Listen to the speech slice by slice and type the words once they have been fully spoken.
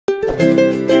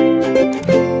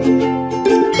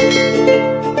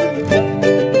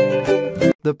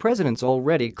The president's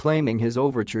already claiming his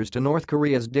overtures to North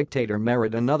Korea's dictator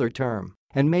merit another term,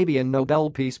 and maybe a Nobel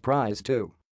Peace Prize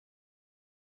too.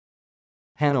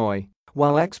 Hanoi.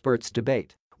 While experts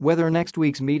debate whether next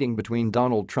week's meeting between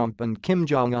Donald Trump and Kim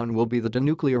Jong-un will be the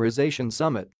denuclearization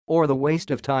summit or the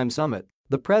waste of time summit,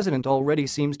 the president already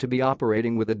seems to be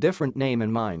operating with a different name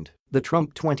in mind: the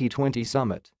Trump 2020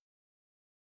 summit.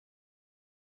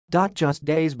 Just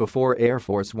days before Air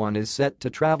Force One is set to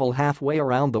travel halfway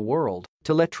around the world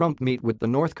to let Trump meet with the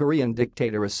North Korean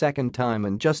dictator a second time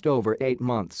in just over 8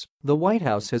 months, the White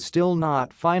House has still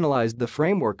not finalized the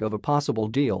framework of a possible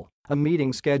deal, a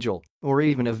meeting schedule, or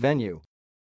even a venue.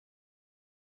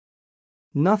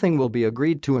 Nothing will be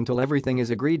agreed to until everything is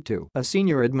agreed to, a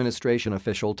senior administration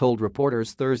official told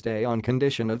reporters Thursday on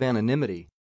condition of anonymity.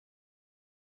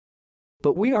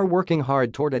 But we are working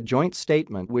hard toward a joint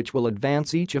statement which will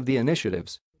advance each of the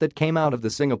initiatives that came out of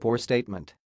the Singapore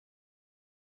statement.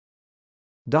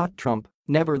 Trump,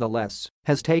 nevertheless,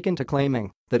 has taken to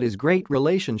claiming that his great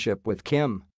relationship with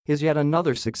Kim is yet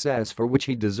another success for which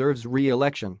he deserves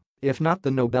re-election, if not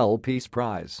the Nobel Peace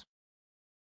Prize.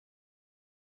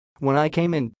 "When I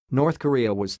came in, North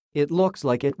Korea it looks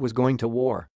like it was going to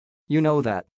war. You know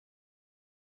that.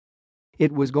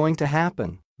 It was going to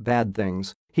happen, bad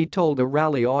things," he told a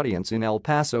rally audience in El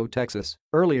Paso, Texas,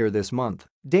 earlier this month,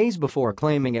 days before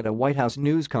claiming at a White House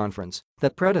news conference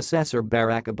that predecessor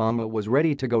Barack Obama was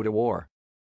ready to go to war.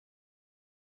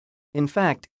 "In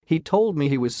fact, he told me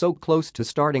he was so close to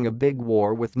starting a big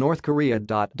war with North Korea."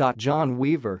 John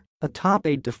Weaver, a top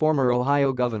aide to former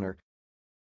Ohio Governor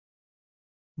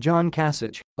John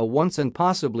Kasich, a once and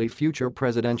possibly future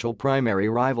presidential primary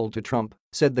rival to Trump,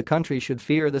 said the country should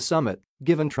fear the summit,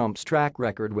 given Trump's track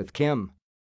record with Kim.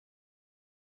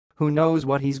 "Who knows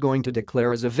what he's going to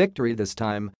declare as a victory this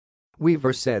time,"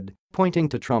 Weaver said, pointing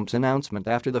to Trump's announcement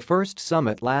after the first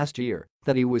summit last year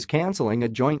that he was canceling a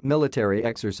joint military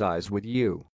exercise with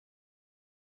U.S.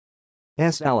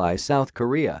 ally South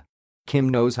Korea. "Kim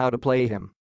knows how to play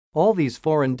him. All these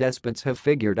foreign despots have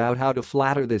figured out how to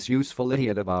flatter this useful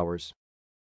idiot of ours."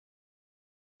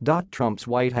 Trump's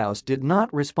White House did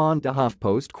not respond to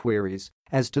HuffPost queries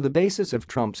as to the basis of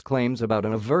Trump's claims about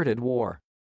an averted war.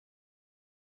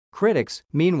 Critics,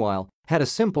 meanwhile, had a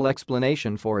simple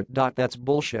explanation for it. "That's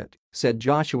bullshit," said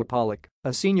Joshua Pollack,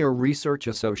 a senior research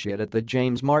associate at the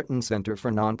James Martin Center for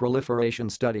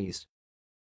Nonproliferation Studies.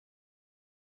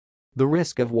 "The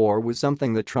risk of war was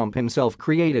something that Trump himself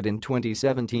created in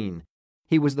 2017.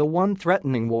 He was the one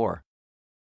threatening war,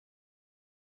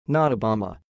 not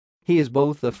Obama. He is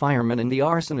both the fireman and the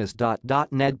arsonist."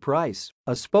 Ned Price,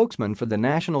 a spokesman for the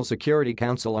National Security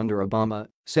Council under Obama,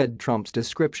 said Trump's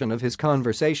description of his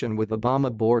conversation with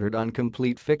Obama bordered on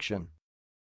complete fiction.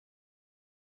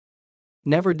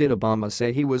 "Never did Obama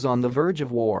say he was on the verge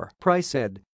of war," Price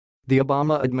said. "The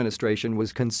Obama administration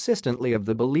was consistently of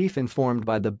the belief, informed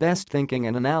by the best thinking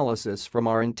and analysis from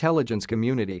our intelligence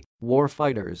community, war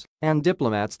fighters, and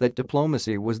diplomats, that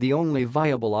diplomacy was the only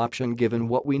viable option given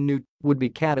what we knew would be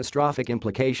catastrophic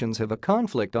implications of a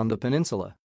conflict on the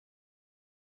peninsula."